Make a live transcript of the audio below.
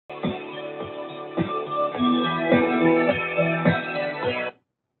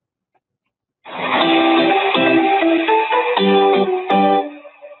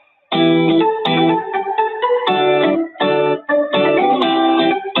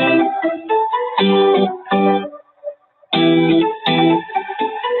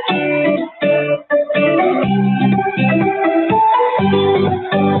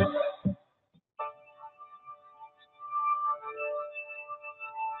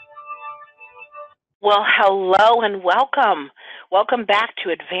Well, hello and welcome. Welcome back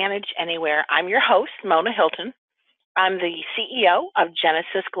to Advantage Anywhere. I'm your host, Mona Hilton. I'm the CEO of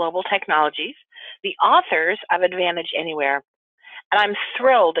Genesis Global Technologies, the authors of Advantage Anywhere. And I'm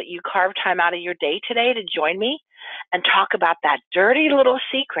thrilled that you carved time out of your day today to join me and talk about that dirty little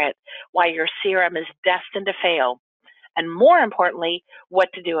secret why your CRM is destined to fail, and more importantly, what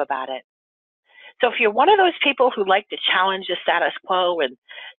to do about it. So if you're one of those people who like to challenge the status quo and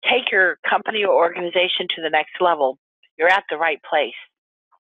take your company or organization to the next level, you're at the right place.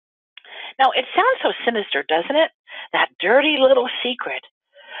 Now, it sounds so sinister, doesn't it? That dirty little secret.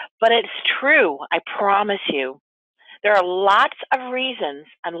 But it's true, I promise you. There are lots of reasons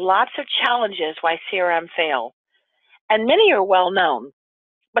and lots of challenges why CRM fail. And many are well known.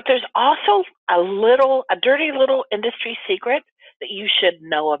 But there's also a dirty little industry secret that you should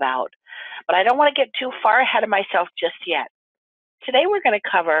know about. But I don't want to get too far ahead of myself just yet. Today we're going to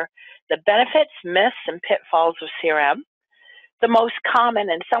cover the benefits, myths, and pitfalls of CRM, the most common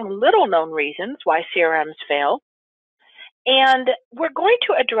and some little known reasons why CRMs fail, and we're going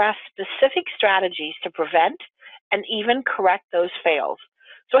to address specific strategies to prevent and even correct those fails.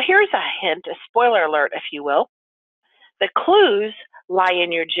 So here's a hint, a spoiler alert, if you will. The clues lie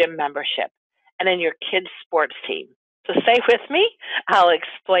in your gym membership and in your kids' sports team. So stay with me. I'll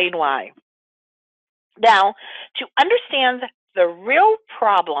explain why. Now, to understand the real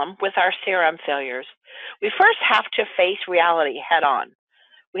problem with our CRM failures, we first have to face reality head on.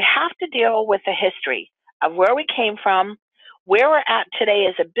 We have to deal with the history of where we came from, where we're at today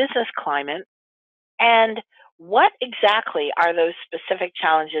as a business climate, and what exactly are those specific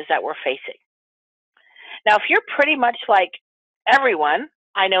challenges that we're facing. Now, if you're pretty much like everyone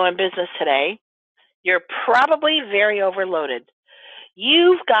I know in business today, you're probably very overloaded.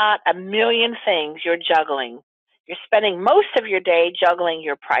 You've got a million things you're juggling. You're spending most of your day juggling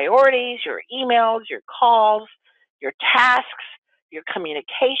your priorities, your emails, your calls, your tasks, your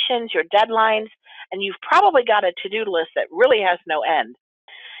communications, your deadlines, and you've probably got a to-do list that really has no end.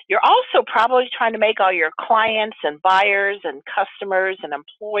 You're also probably trying to make all your clients and buyers and customers and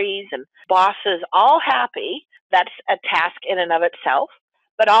employees and bosses all happy. That's a task in and of itself.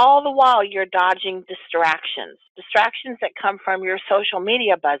 But all the while, you're dodging distractions that come from your social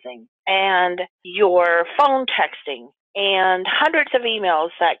media buzzing and your phone texting and hundreds of emails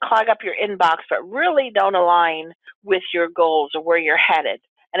that clog up your inbox but really don't align with your goals or where you're headed.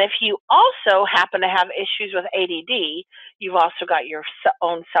 And if you also happen to have issues with ADD, you've also got your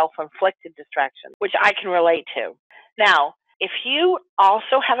own self-inflicted distractions, which I can relate to. Now, if you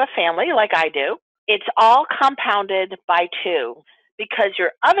also have a family like I do, it's all compounded by two. Because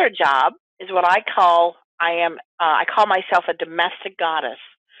your other job is what I call myself a domestic goddess.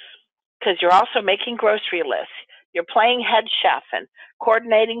 Because you're also making grocery lists, you're playing head chef and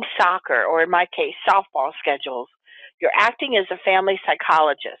coordinating soccer, or in my case, softball schedules. You're acting as a family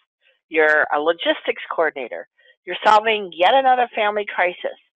psychologist. You're a logistics coordinator. You're solving yet another family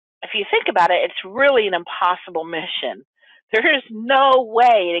crisis. If you think about it, it's really an impossible mission. There is no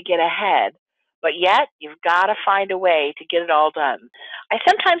way to get ahead. But yet, you've got to find a way to get it all done. I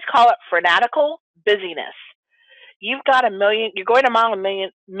sometimes call it fanatical busyness. You're going a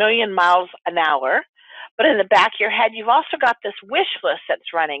million miles an hour, but in the back of your head, you've also got this wish list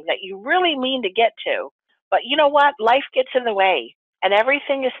that's running that you really mean to get to. But you know what? Life gets in the way, and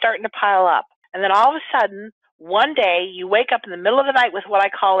everything is starting to pile up. And then all of a sudden, one day, you wake up in the middle of the night with what I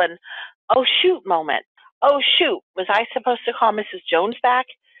call an oh shoot moment. Oh shoot, was I supposed to call Mrs. Jones back?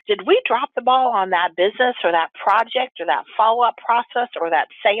 Did we drop the ball on that business or that project or that follow-up process or that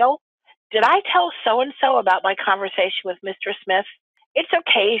sale? Did I tell so-and-so about my conversation with Mr. Smith? It's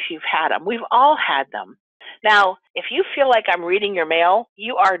okay if you've had them. We've all had them. Now, if you feel like I'm reading your mail,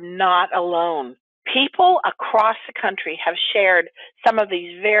 you are not alone. People across the country have shared some of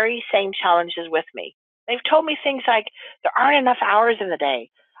these very same challenges with me. They've told me things like, there aren't enough hours in the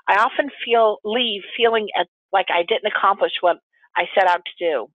day. I often leave feeling like I didn't accomplish what I set out to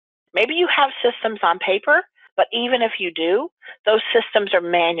do. Maybe you have systems on paper, but even if you do, those systems are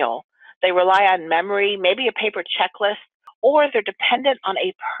manual. They rely on memory, maybe a paper checklist, or they're dependent on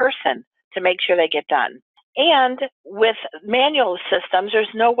a person to make sure they get done. And with manual systems,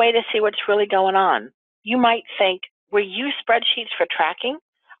 there's no way to see what's really going on. You might think, we use spreadsheets for tracking.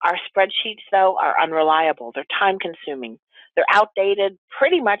 Our spreadsheets, though, are unreliable. They're time consuming. They're outdated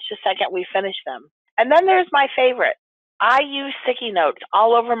pretty much the second we finish them. And then there's my favorite. I use sticky notes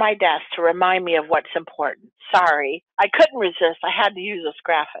all over my desk to remind me of what's important. Sorry, I couldn't resist. I had to use this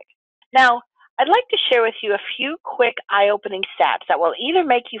graphic. Now, I'd like to share with you a few quick eye-opening stats that will either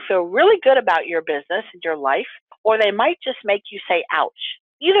make you feel really good about your business and your life, or they might just make you say, ouch.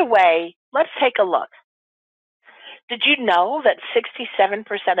 Either way, let's take a look. Did you know that 67%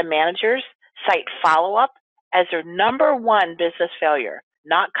 of managers cite follow-up as their number one business failure?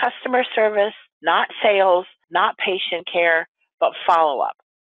 Not customer service, not sales, not patient care, but follow-up.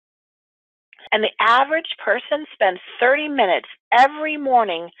 And the average person spends 30 minutes every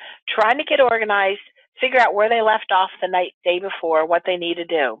morning trying to get organized, figure out where they left off the day before, what they need to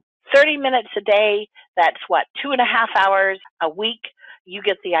do. 30 minutes a day, that's what, 2.5 hours a week? You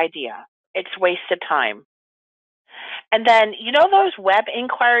get the idea. It's wasted time. And then, you know those web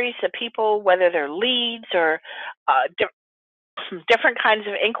inquiries that people, whether they're leads or different kinds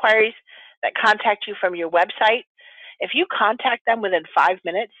of inquiries that contact you from your website? If you contact them within 5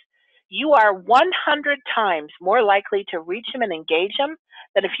 minutes, you are 100 times more likely to reach them and engage them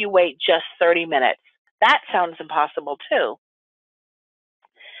than if you wait just 30 minutes. That sounds impossible too.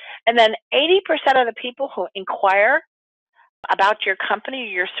 And then 80% of the people who inquire about your company or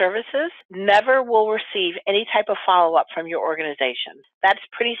your services never will receive any type of follow-up from your organization. That's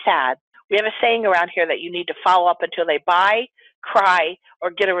pretty sad. We have a saying around here that you need to follow up until they buy, cry,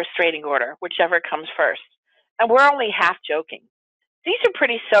 or get a restraining order, whichever comes first. And we're only half joking. These are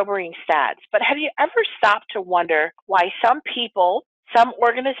pretty sobering stats, but have you ever stopped to wonder why some people, some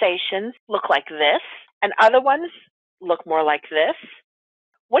organizations look like this and other ones look more like this?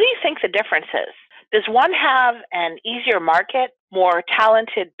 What do you think the difference is? Does one have an easier market, more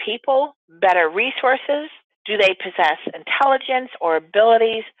talented people, better resources? Do they possess intelligence or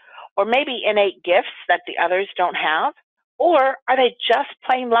abilities, or maybe innate gifts that the others don't have? Or are they just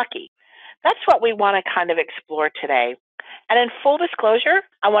plain lucky? That's what we want to kind of explore today. And in full disclosure,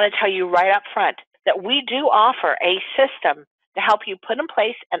 I want to tell you right up front that we do offer a system to help you put in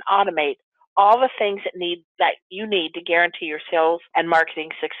place and automate all the things that you need to guarantee your sales and marketing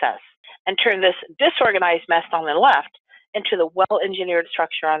success, and turn this disorganized mess on the left into the well-engineered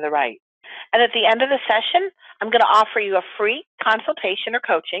structure on the right. And at the end of the session, I'm going to offer you a free consultation or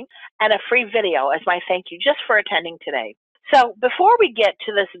coaching and a free video as my thank you just for attending today. So before we get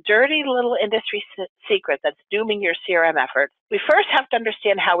to this dirty little industry secret that's dooming your CRM efforts, we first have to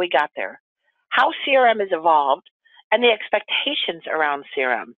understand how we got there, how CRM has evolved, and the expectations around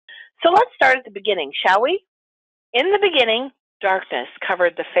CRM. So let's start at the beginning, shall we? In the beginning, darkness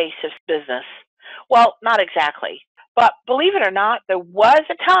covered the face of business. Well, not exactly, but believe it or not, there was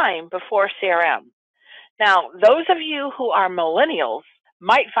a time before CRM. Now, those of you who are millennials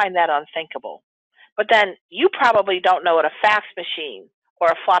might find that unthinkable, but then you probably don't know what a fax machine or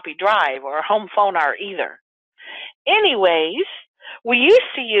a floppy drive or a home phone are either. Anyways, we used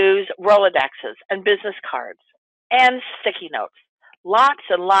to use Rolodexes and business cards and sticky notes, lots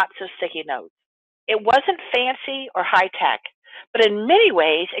and lots of sticky notes. It wasn't fancy or high tech, but in many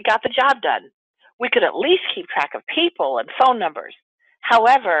ways, it got the job done. We could at least keep track of people and phone numbers.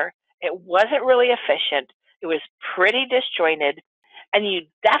 However, it wasn't really efficient. It was pretty disjointed, and you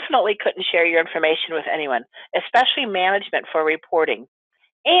definitely couldn't share your information with anyone, especially management for reporting.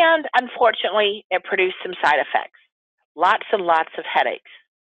 And unfortunately, it produced some side effects, lots and lots of headaches.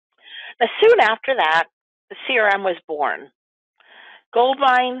 Now, soon after that, the CRM was born.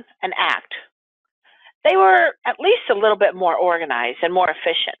 Goldmine and ACT. They were at least a little bit more organized and more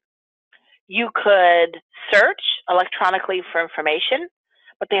efficient. You could search electronically for information,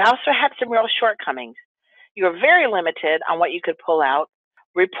 but they also had some real shortcomings. You were very limited on what you could pull out.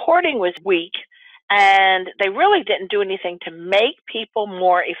 Reporting was weak, and they really didn't do anything to make people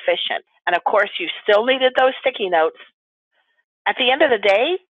more efficient. And of course, you still needed those sticky notes. At the end of the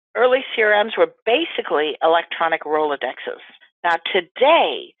day, early CRMs were basically electronic Rolodexes. Now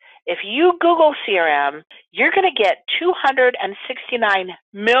today, if you Google CRM, you're going to get 269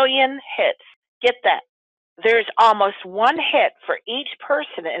 million hits. Get that. There's almost one hit for each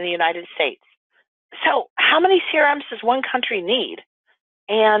person in the United States. So how many CRMs does one country need?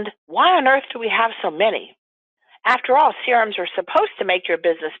 And why on earth do we have so many? After all, CRMs are supposed to make your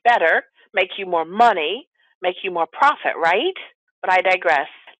business better, make you more money, make you more profit, right? But I digress.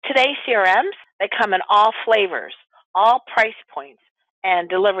 Today, CRMs, they come in all flavors, all price points, and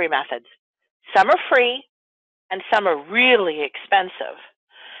delivery methods. Some are free, and some are really expensive.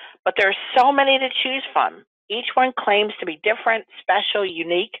 But there are so many to choose from. Each one claims to be different, special,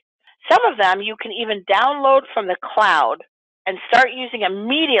 unique. Some of them you can even download from the cloud and start using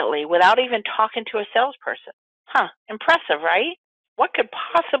immediately without even talking to a salesperson. Impressive, right? What could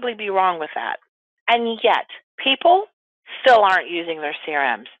possibly be wrong with that? And yet, people still aren't using their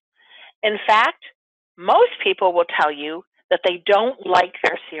CRMs. In fact, most people will tell you that they don't like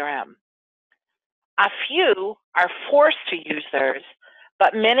their CRM. A few are forced to use theirs,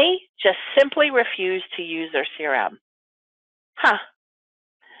 but many just simply refuse to use their CRM.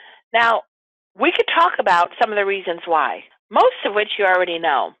 Now, we could talk about some of the reasons why, most of which you already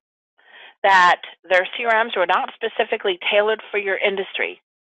know, that their CRMs were not specifically tailored for your industry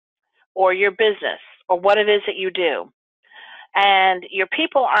or your business or what it is that you do. And your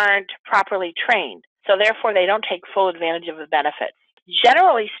people aren't properly trained, so therefore they don't take full advantage of the benefits.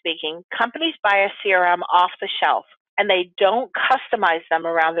 Generally speaking, companies buy a CRM off the shelf and they don't customize them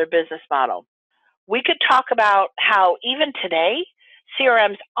around their business model. We could talk about how even today,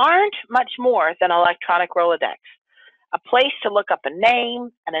 CRMs aren't much more than electronic Rolodex, a place to look up a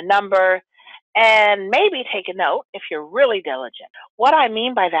name and a number and maybe take a note if you're really diligent. What I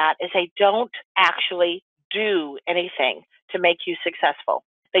mean by that is they don't actually do anything to make you successful.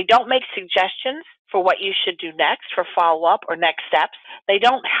 They don't make suggestions for what you should do next for follow-up or next steps. They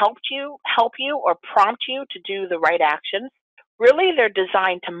don't help you or prompt you to do the right actions. Really, they're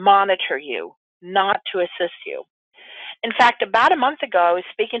designed to monitor you, not to assist you. In fact, about a month ago, I was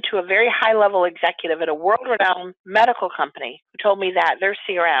speaking to a very high-level executive at a world-renowned medical company who told me that their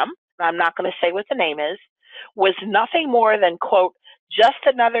CRM, I'm not going to say what the name is, was nothing more than, quote, just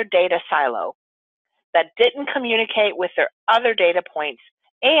another data silo that didn't communicate with their other data points,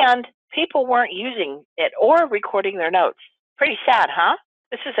 and people weren't using it or recording their notes. Pretty sad, huh?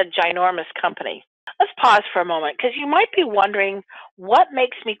 This is a ginormous company. Let's pause for a moment because you might be wondering what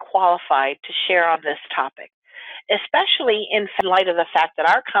makes me qualified to share on this topic, especially in light of the fact that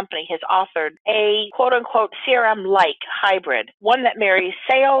our company has authored a quote-unquote CRM-like hybrid, one that marries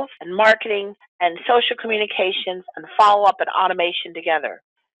sales and marketing and social communications and follow-up and automation together.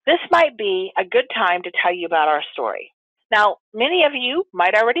 This might be a good time to tell you about our story. Now, many of you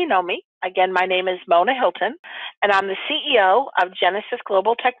might already know me. Again, my name is Mona Hilton, and I'm the CEO of Genesis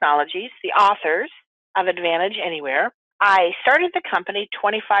Global Technologies, the authors of Advantage Anywhere. I started the company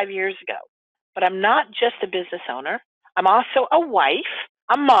 25 years ago, but I'm not just a business owner. I'm also a wife,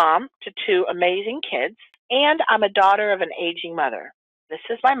 a mom to two amazing kids, and I'm a daughter of an aging mother. This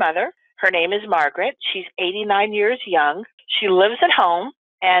is my mother. Her name is Margaret. She's 89 years young. She lives at home.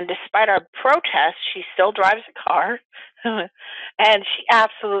 And despite our protests, she still drives a car, and she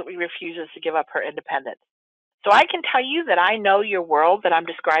absolutely refuses to give up her independence. So I can tell you that I know your world that I'm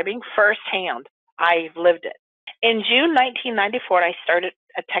describing firsthand. I've lived it. In June 1994, I started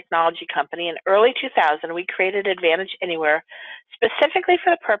a technology company. In early 2000, we created Advantage Anywhere specifically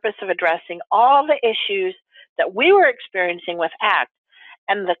for the purpose of addressing all the issues that we were experiencing with ACT,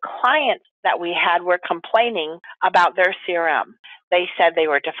 and the clients that we had were complaining about their CRM. They said they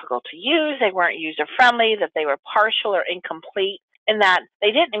were difficult to use, they weren't user-friendly, that they were partial or incomplete, and that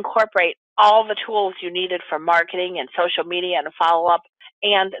they didn't incorporate all the tools you needed for marketing and social media and follow-up,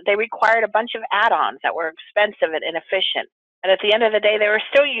 and they required a bunch of add-ons that were expensive and inefficient. And at the end of the day, they were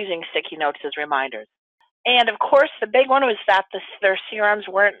still using sticky notes as reminders. And of course, the big one was that their CRMs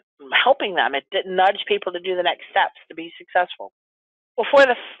weren't helping them. It didn't nudge people to do the next steps to be successful. Well, for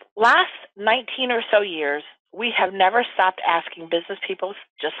the last 19 or so years, we have never stopped asking business people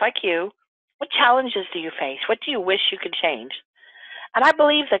just like you, what challenges do you face? What do you wish you could change? And I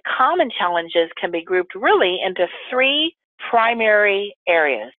believe the common challenges can be grouped really into three primary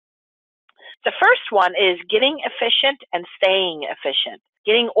areas. The first one is getting efficient and staying efficient,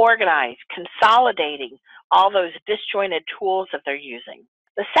 getting organized, consolidating all those disjointed tools that they're using.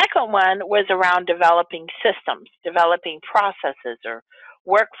 The second one was around developing systems, developing processes or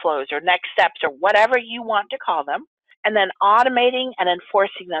workflows or next steps or whatever you want to call them, and then automating and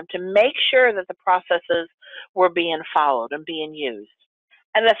enforcing them to make sure that the processes were being followed and being used.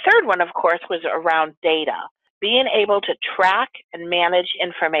 And the third one, of course, was around data, being able to track and manage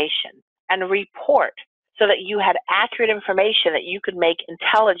information and report so that you had accurate information that you could make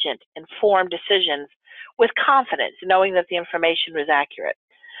intelligent, informed decisions with confidence, knowing that the information was accurate.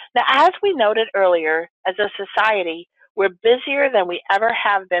 Now, as we noted earlier, as a society, we're busier than we ever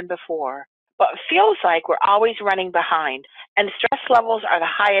have been before, but it feels like we're always running behind, and stress levels are the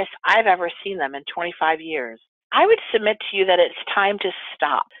highest I've ever seen them in 25 years. I would submit to you that it's time to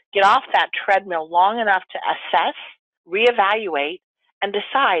stop, get off that treadmill long enough to assess, reevaluate, and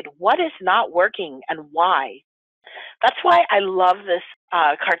decide what is not working and why. That's why I love this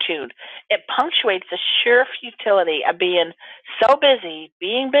cartoon. It punctuates the sheer futility of being so busy,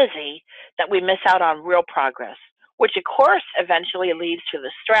 being busy, that we miss out on real progress, which of course eventually leads to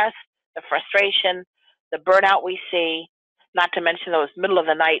the stress, the frustration, the burnout we see, not to mention those middle of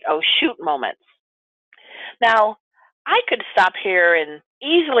the night, oh shoot moments. Now, I could stop here and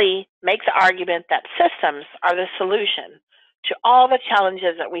easily make the argument that systems are the solution to all the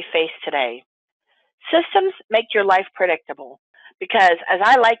challenges that we face today. Systems make your life predictable because, as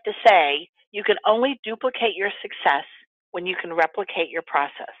I like to say, you can only duplicate your success when you can replicate your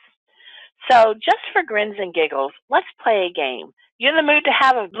process. So, just for grins and giggles, let's play a game. You in the mood to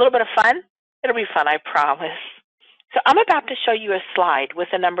have a little bit of fun? It'll be fun, I promise. So, I'm about to show you a slide with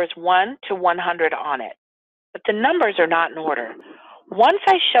the numbers 1 to 100 on it, but the numbers are not in order. Once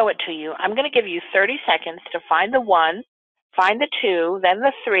I show it to you, I'm going to give you 30 seconds to find the 1, find the 2, then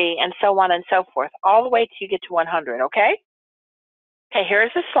the 3, and so on and so forth, all the way till you get to 100, okay? Okay,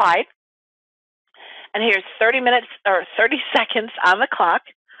 here's the slide, and here's 30 minutes or 30 seconds on the clock.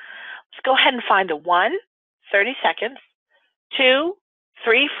 Let's go ahead and find a 1, 30 seconds, 2,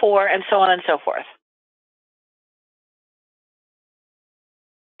 3, 4, and so on and so forth.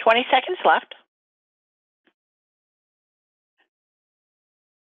 20 seconds left.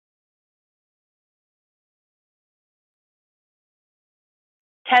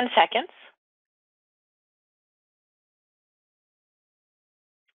 Ten seconds.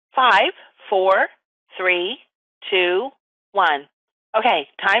 5, 4, 3, 2, 1. Okay,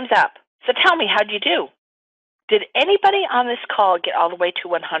 time's up. So tell me, how'd you do? Did anybody on this call get all the way to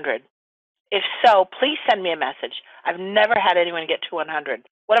 100? If so, please send me a message. I've never had anyone get to 100.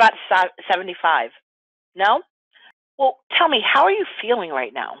 What about 75? No? Well, tell me, how are you feeling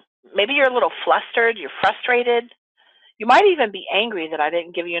right now? Maybe you're a little flustered, you're frustrated. You might even be angry that I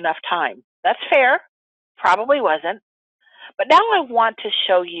didn't give you enough time. That's fair. Probably wasn't. But now I want to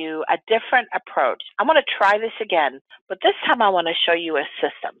show you a different approach. I want to try this again, but this time I want to show you a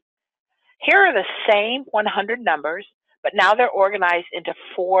system. Here are the same 100 numbers, but now they're organized into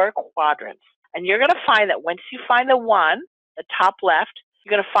 4 quadrants. And you're going to find that once you find the 1, the top left,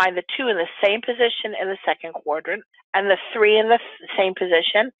 you're going to find the 2 in the same position in the second quadrant, and the 3 in the same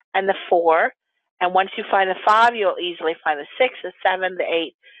position, and the 4. And once you find the 5, you'll easily find the 6, the 7, the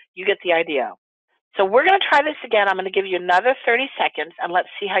 8. You get the idea. So we're going to try this again. I'm going to give you another 30 seconds, and let's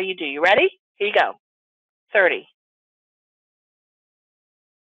see how you do. You ready? Here you go. 30.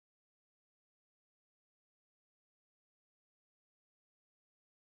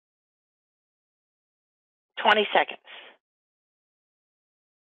 20 seconds.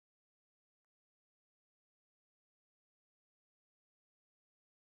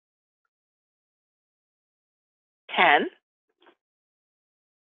 10.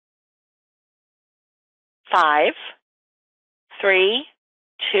 5, 3,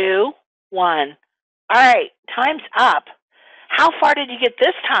 2, 1. All right, time's up. How far did you get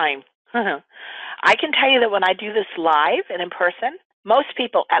this time? I can tell you that when I do this live and in person, most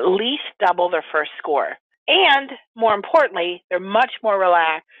people at least double their first score. And more importantly, they're much more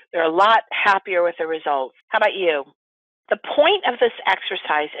relaxed. They're a lot happier with the results. How about you? The point of this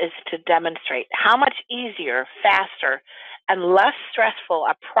exercise is to demonstrate how much easier, faster, and less stressful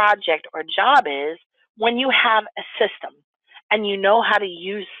a project or job is when you have a system and you know how to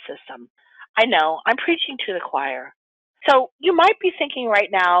use the system. I know, I'm preaching to the choir. So you might be thinking right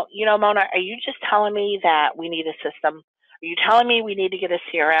now, you know, Mona, are you just telling me that we need a system? Are you telling me we need to get a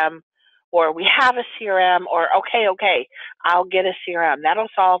CRM? Or we have a CRM? Or okay, I'll get a CRM. That'll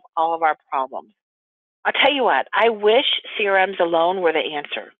solve all of our problems. I'll tell you what, I wish CRMs alone were the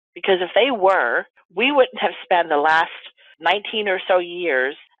answer, because if they were, we wouldn't have spent the last 19 or so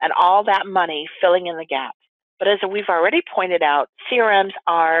years and all that money filling in the gaps. But as we've already pointed out, CRMs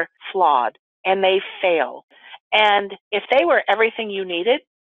are flawed and they fail. And if they were everything you needed,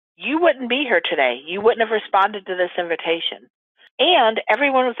 you wouldn't be here today. You wouldn't have responded to this invitation. And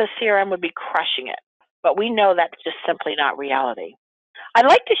everyone with a CRM would be crushing it. But we know that's just simply not reality. I'd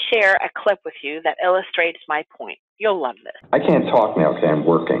like to share a clip with you that illustrates my point. You'll love this. I can't talk now, okay? I'm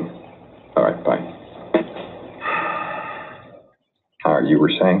working. All right, bye. You were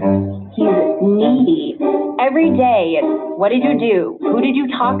saying? He's needy. Every day it's, what did you do? Who did you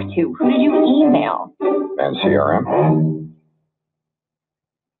talk to? Who did you email? And CRM?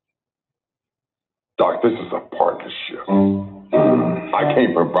 Doc, this is a partnership. I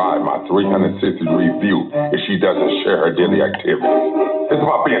can't provide my 360-degree view if she doesn't share her daily activities. It's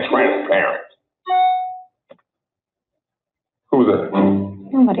about being transparent. Who's that?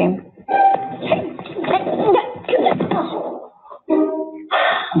 Nobody.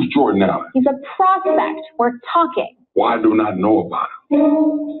 Who's Jordan Allen? He's a prospect. We're talking. Why do not know about it?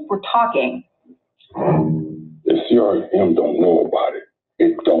 We're talking. If CRM don't know about it,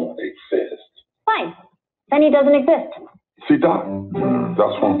 it don't exist. Fine. Then he doesn't exist. See, Doc,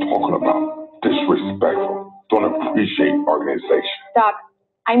 that's what I'm talking about. Disrespectful. Don't appreciate organization. Doc,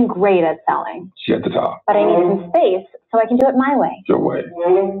 I'm great at selling. She at the top. But I need some space so I can do it my way. Your way.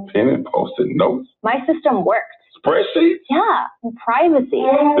 Pen and post-it notes. My system works. Spreadsheets? Yeah, and privacy.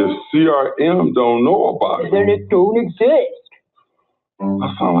 If CRM don't know about it, Then it don't exist.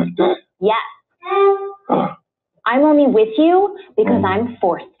 I sound like that. Yes. I'm only with you because I'm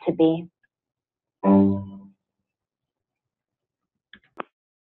forced to be.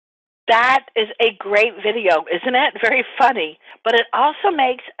 That is a great video, isn't it? Very funny. But it also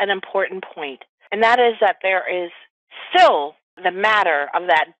makes an important point, and that is that there is still the matter of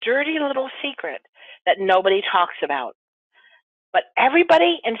that dirty little secret that nobody talks about. But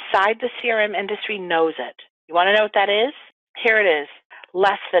everybody inside the CRM industry knows it. You want to know what that is? Here it is.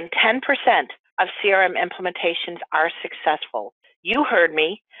 Less than 10% of CRM implementations are successful. You heard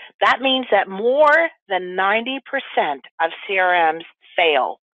me. That means that more than 90% of CRMs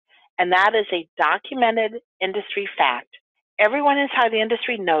fail. And that is a documented industry fact. Everyone inside the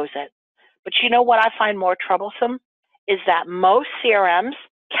industry knows it. But you know what I find more troublesome? Is that most CRMs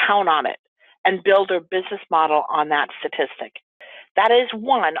count on it and build their business model on that statistic. That is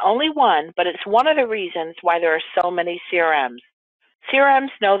one, only one, but it's one of the reasons why there are so many CRMs. CRMs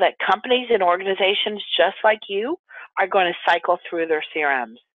know that companies and organizations just like you are going to cycle through their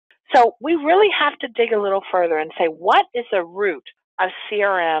CRMs. So we really have to dig a little further and say, what is the root of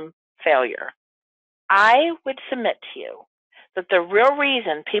CRM failure? I would submit to you that the real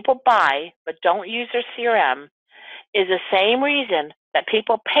reason people buy but don't use their CRM is the same reason that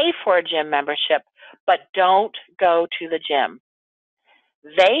people pay for a gym membership but don't go to the gym.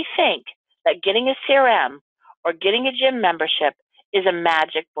 They think that getting a CRM or getting a gym membership is a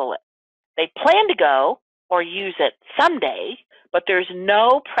magic bullet. They plan to go or use it someday, but there's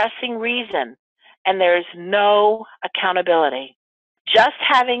no pressing reason and there's no accountability. Just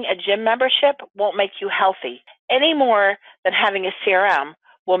having a gym membership won't make you healthy any more than having a CRM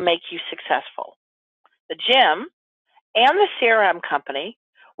will make you successful. The gym and the CRM company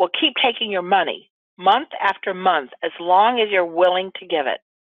will keep taking your money month after month as long as you're willing to give it.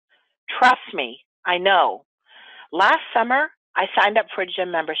 Trust me, I know. Last summer, I signed up for a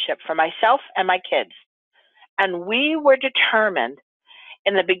gym membership for myself and my kids. And we were determined.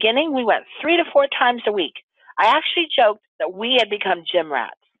 In the beginning, we went 3 to 4 times a week. I actually joked that we had become gym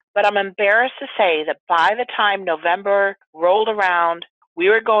rats. But I'm embarrassed to say that by the time November rolled around, we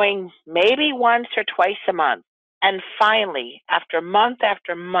were going maybe once or twice a month. And finally, after month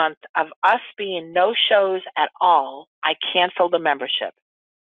of us being no shows at all, I canceled the membership.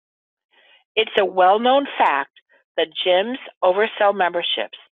 It's a well-known fact that gyms oversell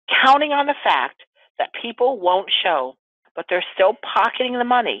memberships, counting on the fact that people won't show, but they're still pocketing the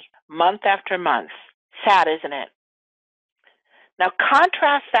money month after month. Sad, isn't it? Now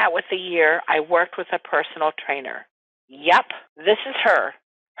contrast that with the year I worked with a personal trainer. Yep, this is her.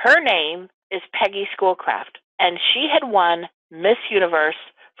 Her name is Peggy Schoolcraft, and she had won Miss Universe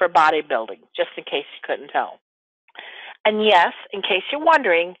for bodybuilding, just in case you couldn't tell. And yes, in case you're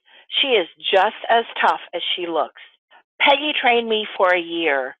wondering, she is just as tough as she looks. Peggy trained me for a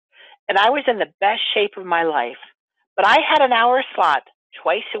year, and I was in the best shape of my life. But I had an hour slot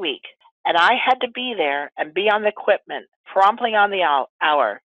twice a week, and I had to be there and be on the equipment promptly on the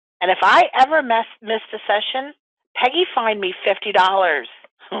hour. And if I ever missed a session, Peggy fined me $50.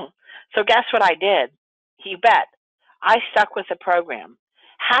 So guess what I did? You bet. I stuck with the program.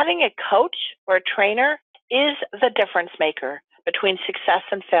 Having a coach or a trainer is the difference maker between success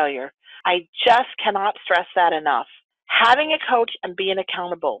and failure. I just cannot stress that enough. Having a coach and being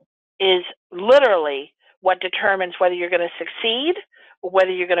accountable is literally what determines whether you're going to succeed or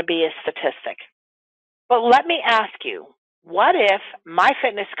whether you're going to be a statistic. But let me ask you, what if my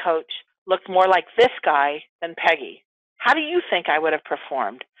fitness coach looked more like this guy than Peggy? How do you think I would have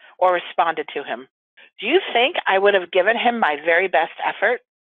performed or responded to him? Do you think I would have given him my very best effort?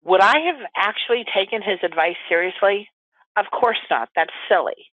 Would I have actually taken his advice seriously? Of course not. That's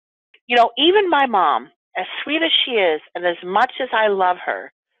silly. You know, even my mom, as sweet as she is and as much as I love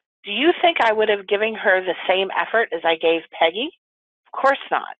her, do you think I would have given her the same effort as I gave Peggy? Of course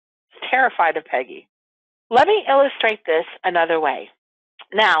not. I was terrified of Peggy. Let me illustrate this another way.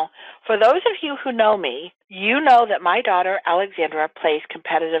 Now, for those of you who know me, you know that my daughter Alexandra plays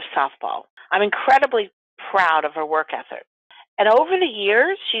competitive softball. I'm incredibly proud of her work ethic. And over the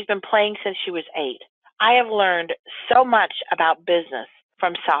years, she's been playing since she was 8. I have learned so much about business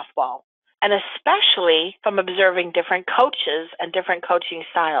from softball. and especially from observing different coaches and different coaching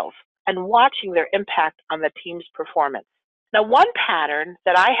styles and watching their impact on the team's performance. Now, one pattern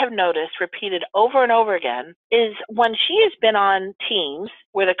that I have noticed repeated over and over again is when she has been on teams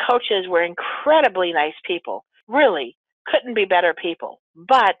where the coaches were incredibly nice people, really couldn't be better people,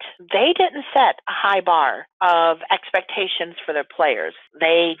 but they didn't set a high bar of expectations for their players.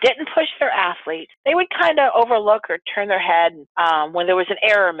 They didn't push their athletes. They would kind of overlook or turn their head when there was an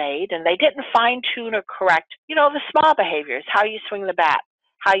error made, and they didn't fine-tune or correct, the small behaviors, how you swing the bat,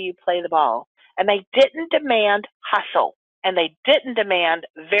 how you play the ball. And they didn't demand hustle, and they didn't demand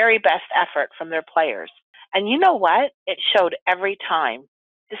very best effort from their players. And you know what? It showed every time.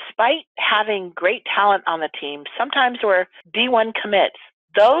 Despite having great talent on the team, sometimes were D1 commits,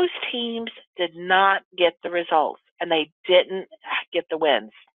 those teams did not get the results, and they didn't get the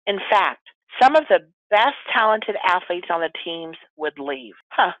wins. In fact, some of the best talented athletes on the teams would leave.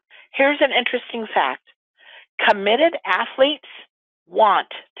 Here's an interesting fact. Committed athletes want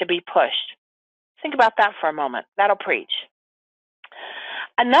to be pushed. Think about that for a moment. That'll preach.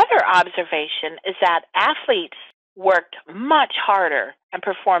 Another observation is that athletes worked much harder and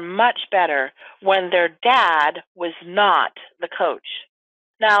performed much better when their dad was not the coach.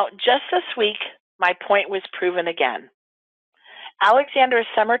 Now, just this week, my point was proven again. Alexander's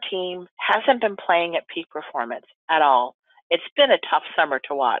summer team hasn't been playing at peak performance at all. It's been a tough summer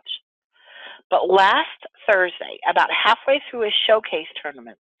to watch. But last Thursday, about halfway through his showcase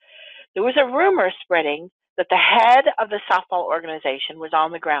tournament, there was a rumor spreading that the head of the softball organization was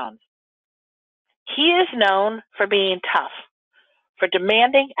on the grounds. He is known for being tough, for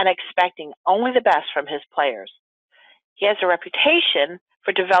demanding and expecting only the best from his players. He has a reputation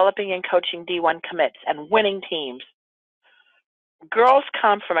for developing and coaching D1 commits and winning teams. Girls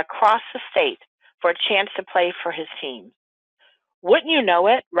come from across the state for a chance to play for his team. Wouldn't you know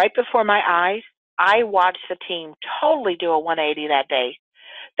it, right before my eyes, I watched the team totally do a 180 that day.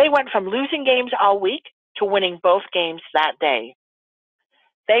 They went from losing games all week to winning both games that day.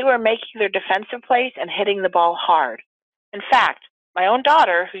 They were making their defensive plays and hitting the ball hard. In fact, my own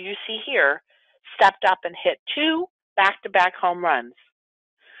daughter, who you see here, stepped up and hit 2 back-to-back home runs.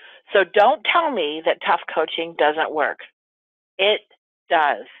 So don't tell me that tough coaching doesn't work. It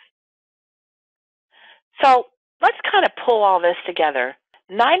does. So let's kind of pull all this together.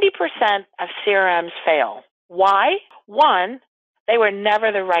 90% of CRMs fail. Why? One, they were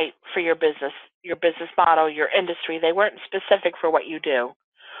never the right for your business model, your industry. They weren't specific for what you do.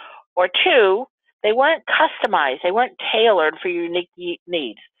 Or 2, they weren't customized. They weren't tailored for your unique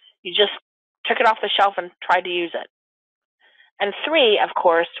needs. You just took it off the shelf and tried to use it. And 3, of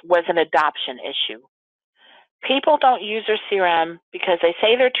course, was an adoption issue. People don't use their CRM because they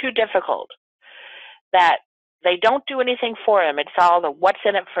say they're too difficult, that they don't do anything for them. It's all the what's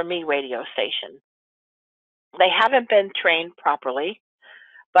in it for me radio station. They haven't been trained properly,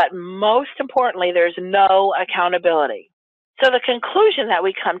 but most importantly, there's no accountability. So the conclusion that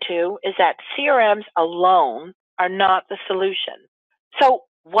we come to is that CRMs alone are not the solution. So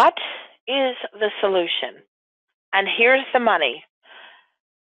what is the solution? And here's the money.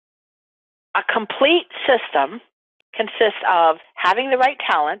 A complete system consists of having the right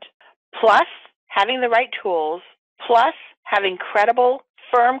talent, plus having the right tools, plus having credible,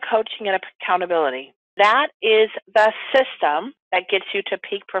 firm coaching and accountability. That is the system that gets you to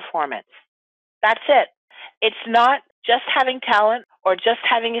peak performance. That's it. It's not just having talent or just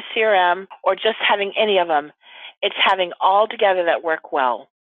having a CRM or just having any of them. It's having all together that work well.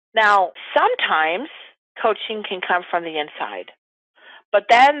 Now, sometimes coaching can come from the inside. But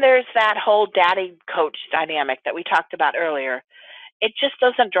then there's that whole daddy coach dynamic that we talked about earlier. It just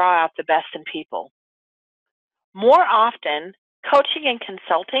doesn't draw out the best in people. More often, coaching and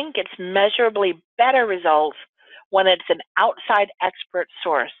consulting gets measurably better results when it's an outside expert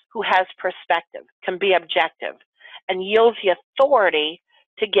source who has perspective, can be objective, and yields the authority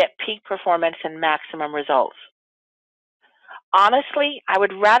to get peak performance and maximum results. Honestly, I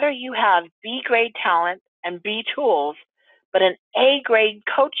would rather you have B-grade talent and B tools, but an A-grade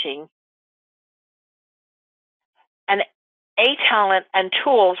coaching and A talent and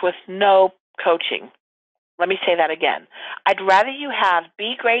tools with no coaching. Let me say that again. I'd rather you have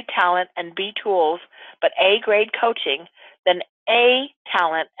B-grade talent and B tools, but A-grade coaching than A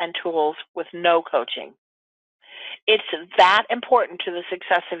talent and tools with no coaching. It's that important to the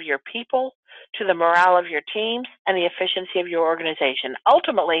success of your people, to the morale of your teams, and the efficiency of your organization,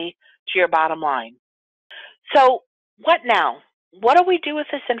 ultimately to your bottom line. So what now? What do we do with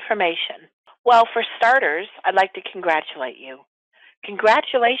this information? Well, for starters, I'd like to congratulate you.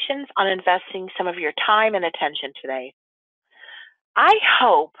 Congratulations on investing some of your time and attention today. I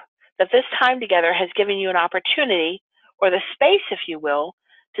hope that this time together has given you an opportunity, or the space, if you will,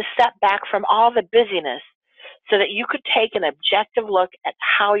 to step back from all the busyness so that you could take an objective look at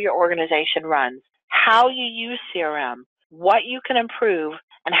how your organization runs, how you use CRM, what you can improve,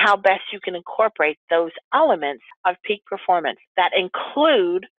 and how best you can incorporate those elements of peak performance that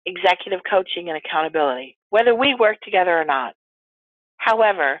include executive coaching and accountability, whether we work together or not.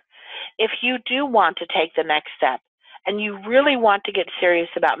 However, if you do want to take the next step and you really want to get serious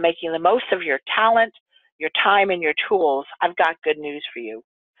about making the most of your talent, your time, and your tools, I've got good news for you.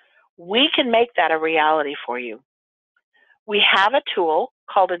 We can make that a reality for you. We have a tool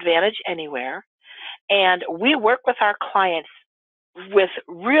called Advantage Anywhere, and we work with our clients with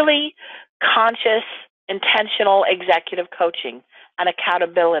really conscious, intentional executive coaching and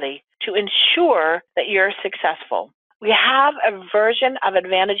accountability to ensure that you're successful. We have a version of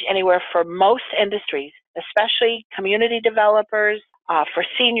Advantage Anywhere for most industries, especially community developers, for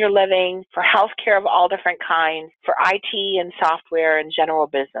senior living, for healthcare of all different kinds, for IT and software and general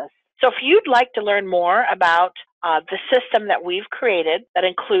business. So if you'd like to learn more about the system that we've created that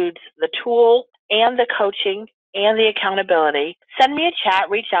includes the tool and the coaching and the accountability, send me a chat,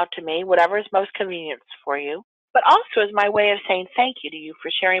 reach out to me, whatever is most convenient for you. But also as my way of saying thank you to you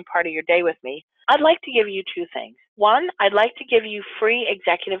for sharing part of your day with me, I'd like to give you two things. One, I'd like to give you free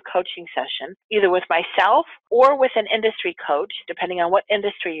executive coaching session, either with myself or with an industry coach, depending on what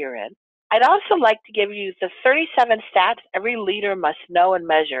industry you're in. I'd also like to give you the 37 stats every leader must know and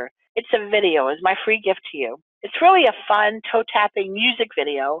measure. It's a video, it's my free gift to you. It's really a fun, toe-tapping music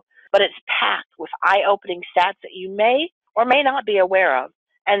video, but it's packed with eye-opening stats that you may or may not be aware of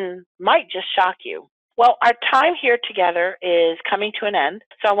and might just shock you. Well, our time here together is coming to an end,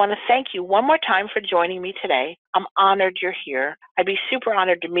 so I want to thank you one more time for joining me today. I'm honored you're here. I'd be super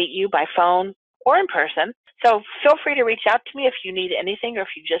honored to meet you by phone or in person, so feel free to reach out to me if you need anything or if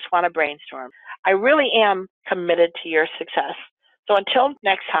you just want to brainstorm. I really am committed to your success. So until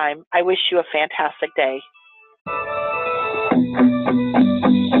next time, I wish you a fantastic day.